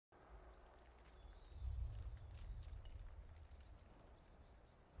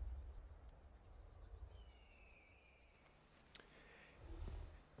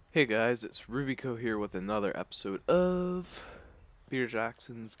Hey guys, it's Rubico here with another episode of Peter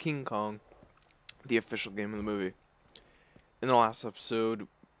Jackson's King Kong, the official game of the movie. In the last episode,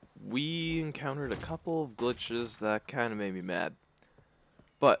 we encountered a couple of glitches that kind of made me mad.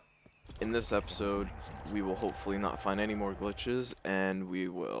 But in this episode, we will hopefully not find any more glitches, and we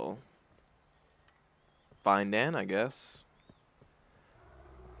will find Nan, I guess.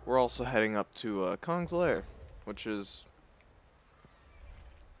 We're also heading up to Kong's Lair, which is,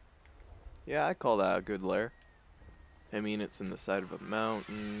 yeah, I call that a good lair. I mean, it's in the side of a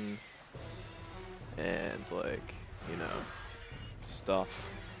mountain, and like, you know, stuff.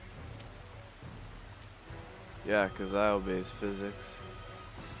 Yeah, because I obeys physics.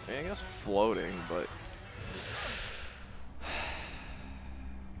 I mean, I guess floating, but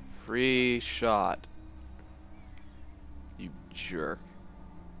free shot. You jerk.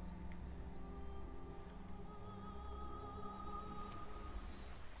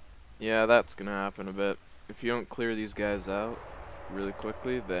 Yeah, that's gonna happen a bit. If you don't clear these guys out really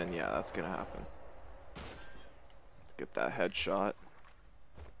quickly, then yeah, that's gonna happen. Get that headshot.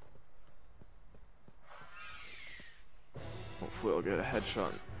 Hopefully I'll get a headshot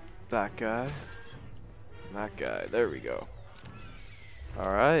on that guy. That guy. There we go.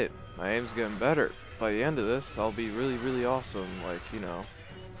 Alright, my aim's getting better. By the end of this, I'll be really, really awesome. Like, you know,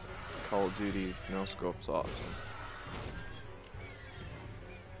 Call of Duty no scope's awesome.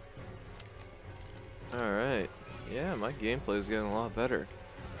 Alright. Yeah, my gameplay is getting a lot better.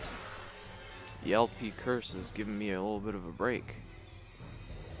 The LP curse is giving me a little bit of a break.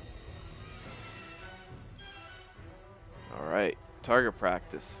 Alright, target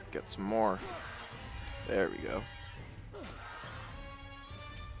practice. Get some more. There we go.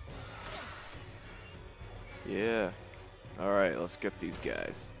 Yeah. Alright, let's get these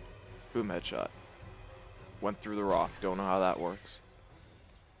guys. Boom, headshot. Went through the rock. Don't know how that works.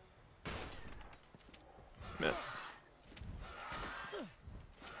 Missed.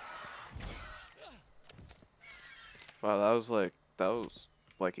 Wow, that was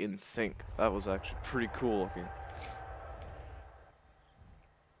like in sync. That was actually pretty cool looking.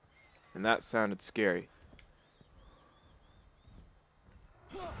 And that sounded scary.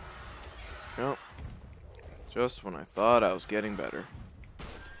 Nope. Just when I thought I was getting better.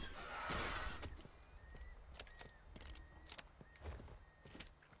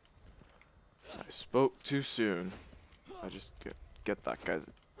 I spoke too soon. I just get that guy's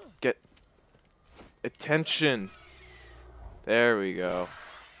get attention. There we go.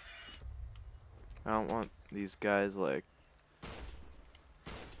 I don't want these guys like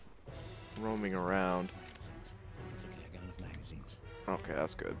roaming around. It's okay, I got enough magazines. Okay,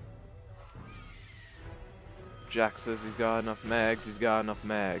 that's good. Jack says he's got enough mags. He's got enough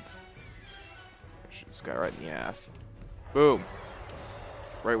mags. Shoot this guy right in the ass. Boom.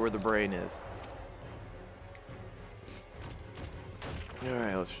 Right where the brain is.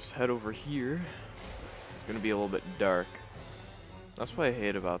 Alright, let's just head over here. It's gonna be a little bit dark. That's what I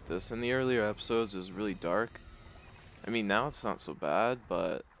hate about this. In the earlier episodes, it was really dark. I mean, now it's not so bad,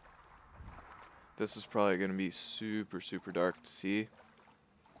 but this is probably gonna be super, super dark to see.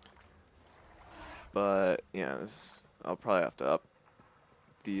 But yeah, I'll probably have to up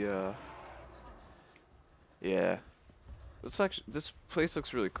the yeah. This place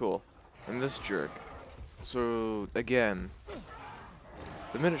looks really cool. And this jerk. So again,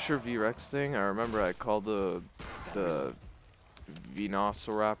 the miniature V-Rex thing, I remember I called the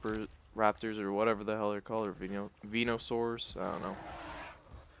Raptors or whatever the hell they're called, or Venusaurs, I don't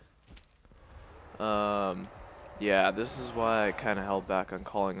know. Yeah, this is why I kind of held back on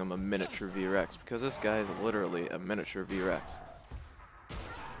calling him a miniature V-Rex, because this guy is literally a miniature V-Rex.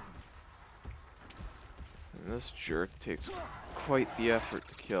 And this jerk takes quite the effort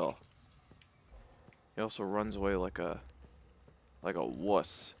to kill. He also runs away like a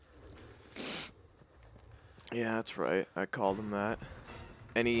wuss. Yeah, that's right. I called him that.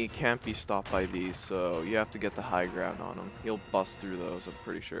 And he can't be stopped by these, so you have to get the high ground on him. He'll bust through those, I'm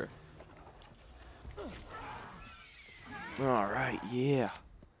pretty sure. Alright, yeah.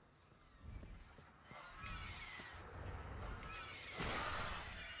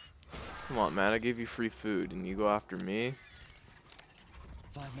 Come on, man, I gave you free food, and you go after me?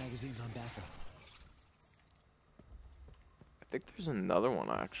 5 magazines on backup. I think there's another one,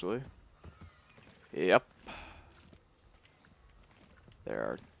 actually. Yep. There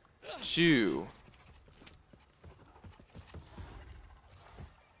are 2.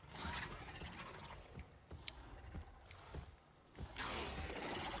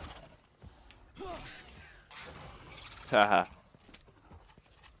 Haha.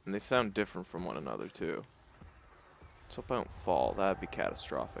 And they sound different from one another, too. Let's hope I don't fall. That'd be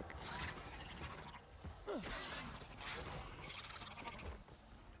catastrophic.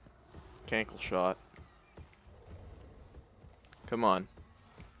 Cankle shot. Come on.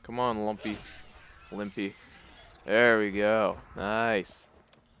 Come on, Lumpy. Limpy. There we go. Nice.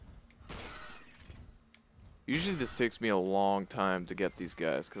 Usually this takes me a long time to get these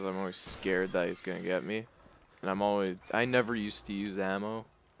guys because I'm always scared that he's gonna get me. And I never used to use ammo.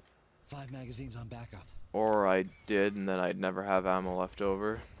 5 magazines on backup. Or I did and then I'd never have ammo left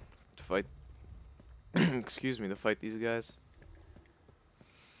over to fight, excuse me, to fight these guys.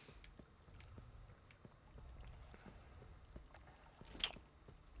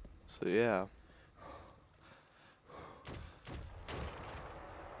 So yeah.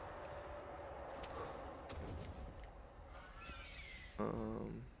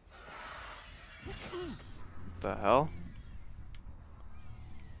 The hell?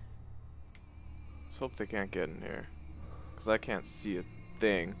 Let's hope they can't get in here, because I can't see a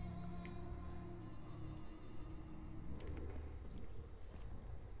thing.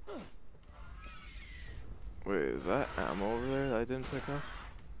 Wait, is that ammo over there that I didn't pick up?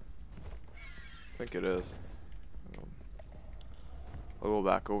 I think it is. I'll go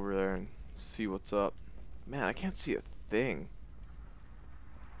back over there and see what's up. Man, I can't see a thing.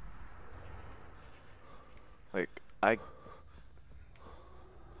 Like, I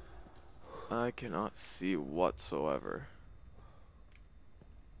cannot see whatsoever.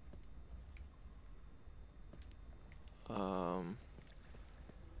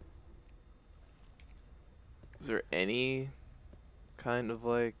 Is there any kind of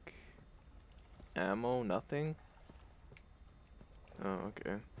like ammo? Nothing? Oh,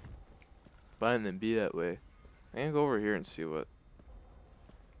 okay. Fine then, be that way. I'm gonna go over here and see what.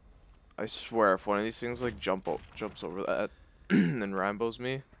 I swear, if one of these things like jumps over that and Rambo's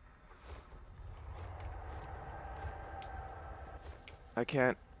me, I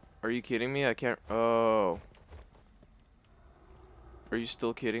can't. Are you kidding me? I can't. Oh. Are you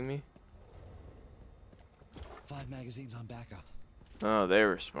still kidding me? 5 magazines on backup. Oh, they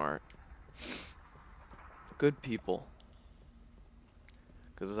were smart. Good people.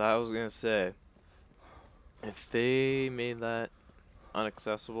 Because I was gonna say, if they made that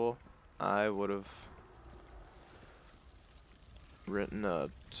inaccessible, I would have written a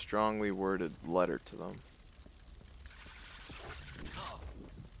strongly worded letter to them.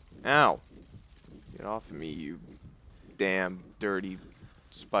 Ow! Get off of me, you damn dirty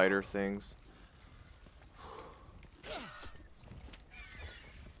spider things.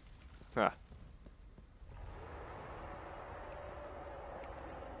 Ha.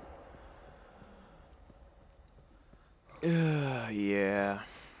 Yeah.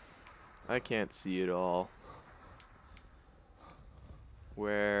 I can't see it all.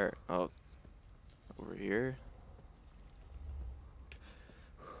 Where? Oh. Over here?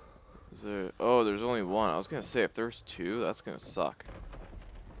 Is there? Oh, there's only one. I was gonna say, if there's two, that's gonna suck.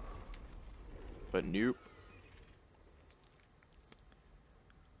 But nope.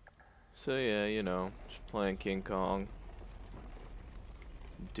 So yeah, you know, just playing King Kong.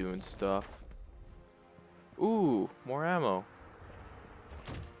 Doing stuff. Ooh, more ammo.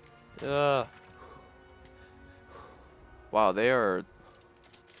 Wow, they are.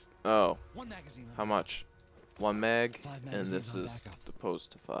 Oh. 1 magazine on How backup. much? 1 mag, 5 and magazines this on is backup.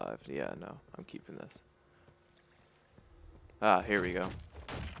 opposed to 5. Yeah, no, I'm keeping this. Ah, here we go.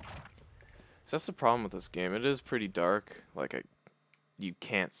 So that's the problem with this game. It is pretty dark. Like, you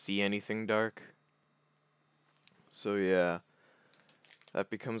can't see anything dark. So yeah,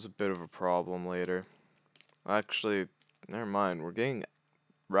 that becomes a bit of a problem later. Actually, never mind. We're getting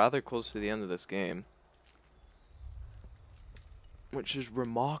rather close to the end of this game, which is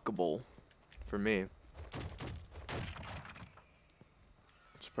remarkable for me.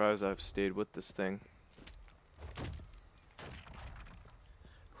 Surprised I've stayed with this thing.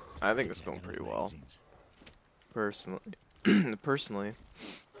 I think it's going pretty well. Personally,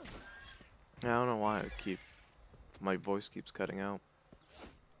 I don't know why my voice keeps cutting out.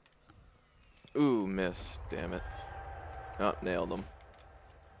 Ooh, miss, damn it. Oh, nailed him.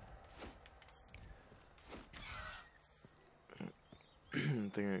 I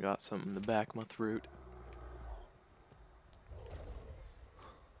think I got something in the back of my throat.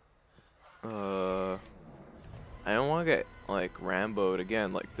 I don't want to get, like, Rambo'd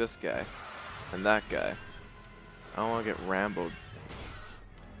again, like this guy and that guy. I don't want to get Rambo'd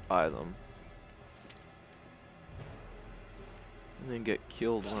by them. And then get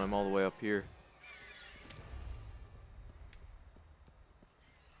killed when I'm all the way up here.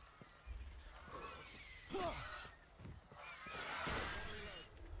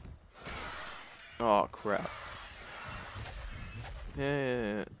 Oh, crap.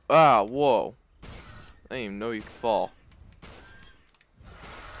 Yeah. Ah, whoa. I didn't even know you could fall.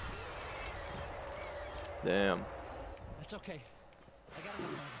 Damn. That's okay. I got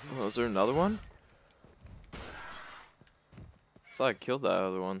enough magazines. Oh, is there another one? I thought I killed that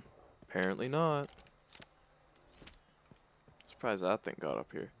other one. Apparently not. Surprised that thing got up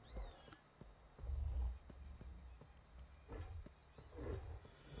here.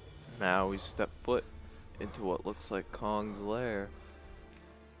 Now we step foot into what looks like Kong's lair.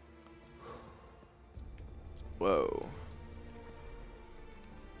 Whoa.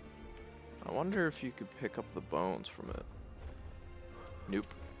 I wonder if you could pick up the bones from it.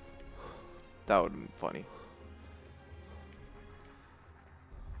 Nope. That would have been funny.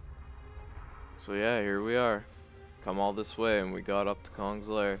 So yeah, here we are. Come all this way and we got up to Kong's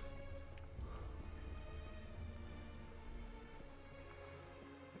lair.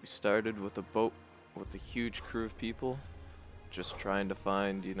 We started with a boat with a huge crew of people, just trying to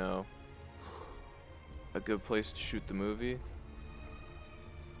find, you know, a good place to shoot the movie.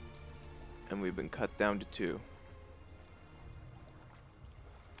 And we've been cut down to 2.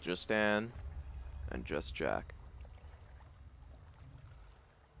 Just Anne and just Jack.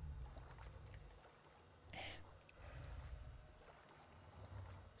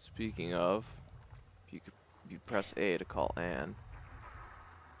 Speaking of, you press A to call Anne.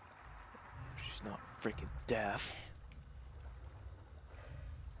 She's not freaking deaf.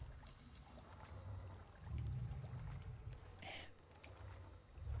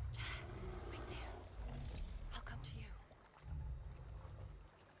 Wait there. I'll come to you.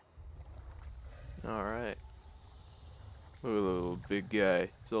 Alright. Look at the little big guy.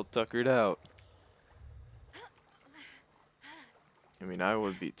 He's all tuckered out. I mean, I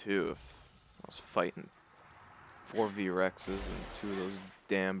would be too if I was fighting 4 V-Rexes and 2 of those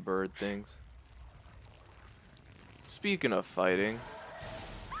damn bird things. Speaking of fighting,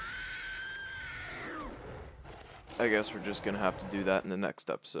 I guess we're just gonna have to do that in the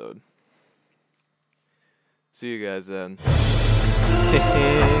next episode. See you guys then.